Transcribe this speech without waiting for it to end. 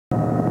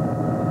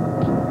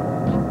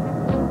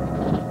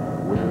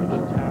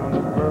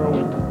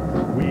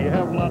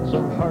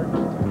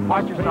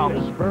Watch yourself.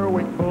 Famous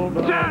Berwick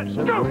Bulldogs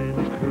and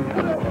British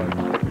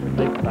Cougars.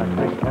 They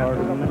practice hard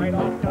and they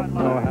don't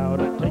know how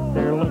to take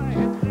their licks.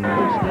 They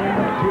stand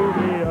up to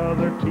the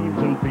other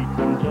teams and beat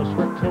them just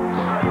for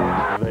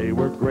kicks. They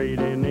were great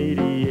in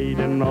 '88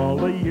 and all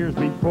the years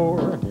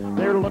before.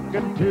 They're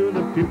looking to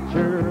the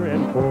future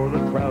and for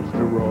the crowds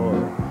to roar.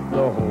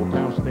 The whole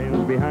town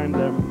stands behind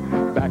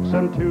them, backs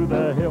them to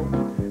the hill.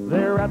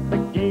 They're at the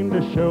game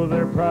to show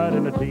their pride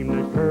in the team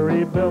that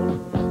Curry built.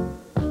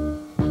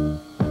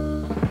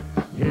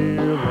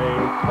 Here they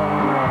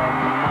come,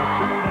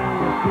 marching down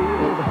the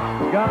field.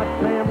 Got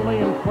family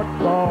in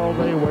football,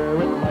 they wear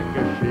it like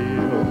a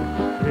shield.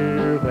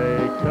 Here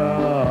they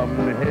come,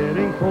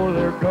 heading for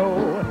their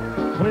goal.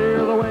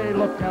 Clear the way,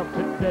 look out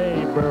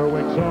today,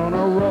 Berwick's on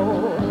a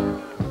roll.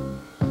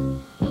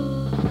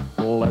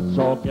 Let's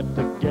all get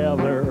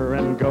together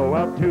and go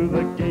out to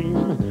the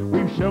game.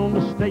 We've shown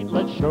the state,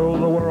 let's show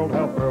the world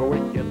how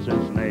Berwick gets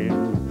its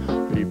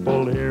name.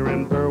 People here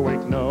in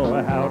Berwick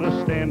know how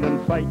to stand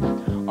and fight.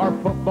 Our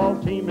football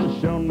team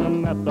has shown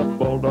them that the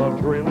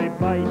Bulldogs really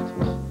bite.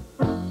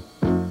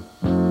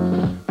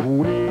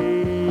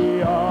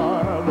 We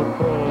are the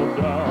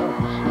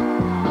Bulldogs.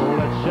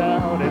 Let's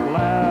shout it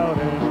loud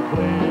and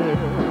clear.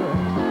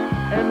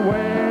 And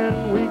when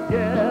we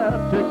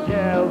get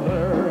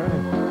together,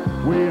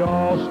 we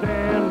all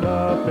stand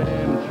up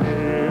and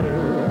cheer.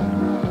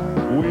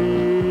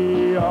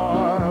 We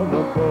are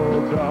the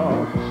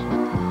Bulldogs.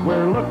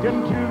 We're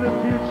looking to the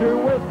future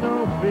with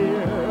no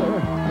fear.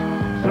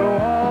 So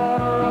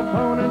our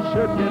opponents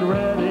should get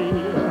ready,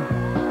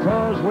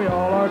 'cause we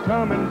all are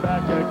coming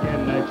back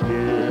again next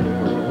year.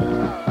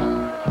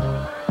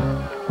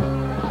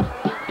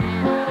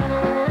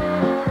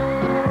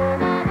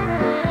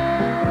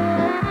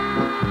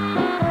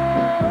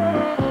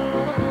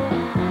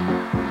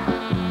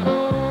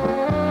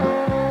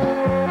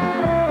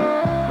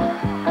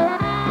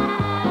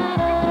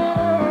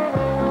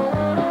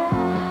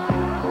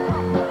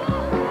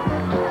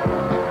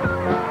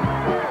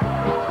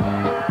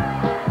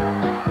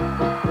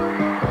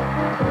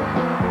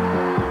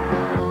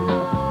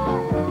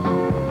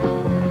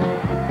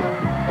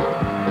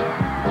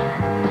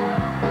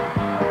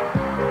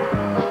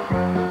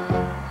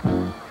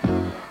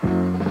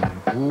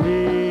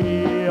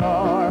 We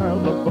are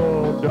the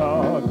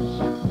Bulldogs.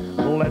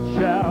 Let's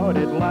shout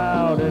it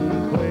loud and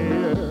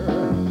clear.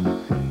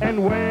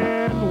 And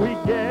when we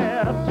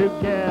get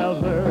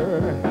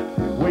together,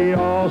 we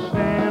all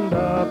stand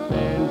up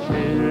and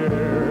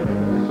cheer.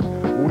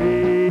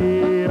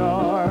 We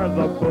are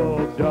the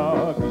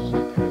Bulldogs.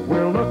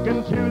 We're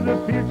looking to the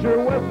future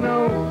with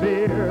no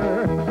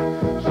fear.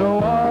 So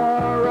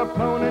our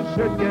opponents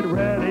should get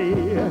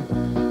ready,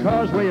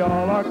 'cause we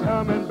all are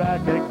coming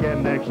back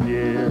again next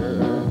year.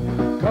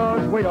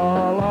 'Cause we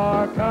all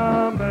are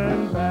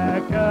coming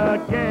back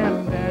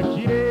again next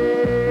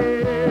year.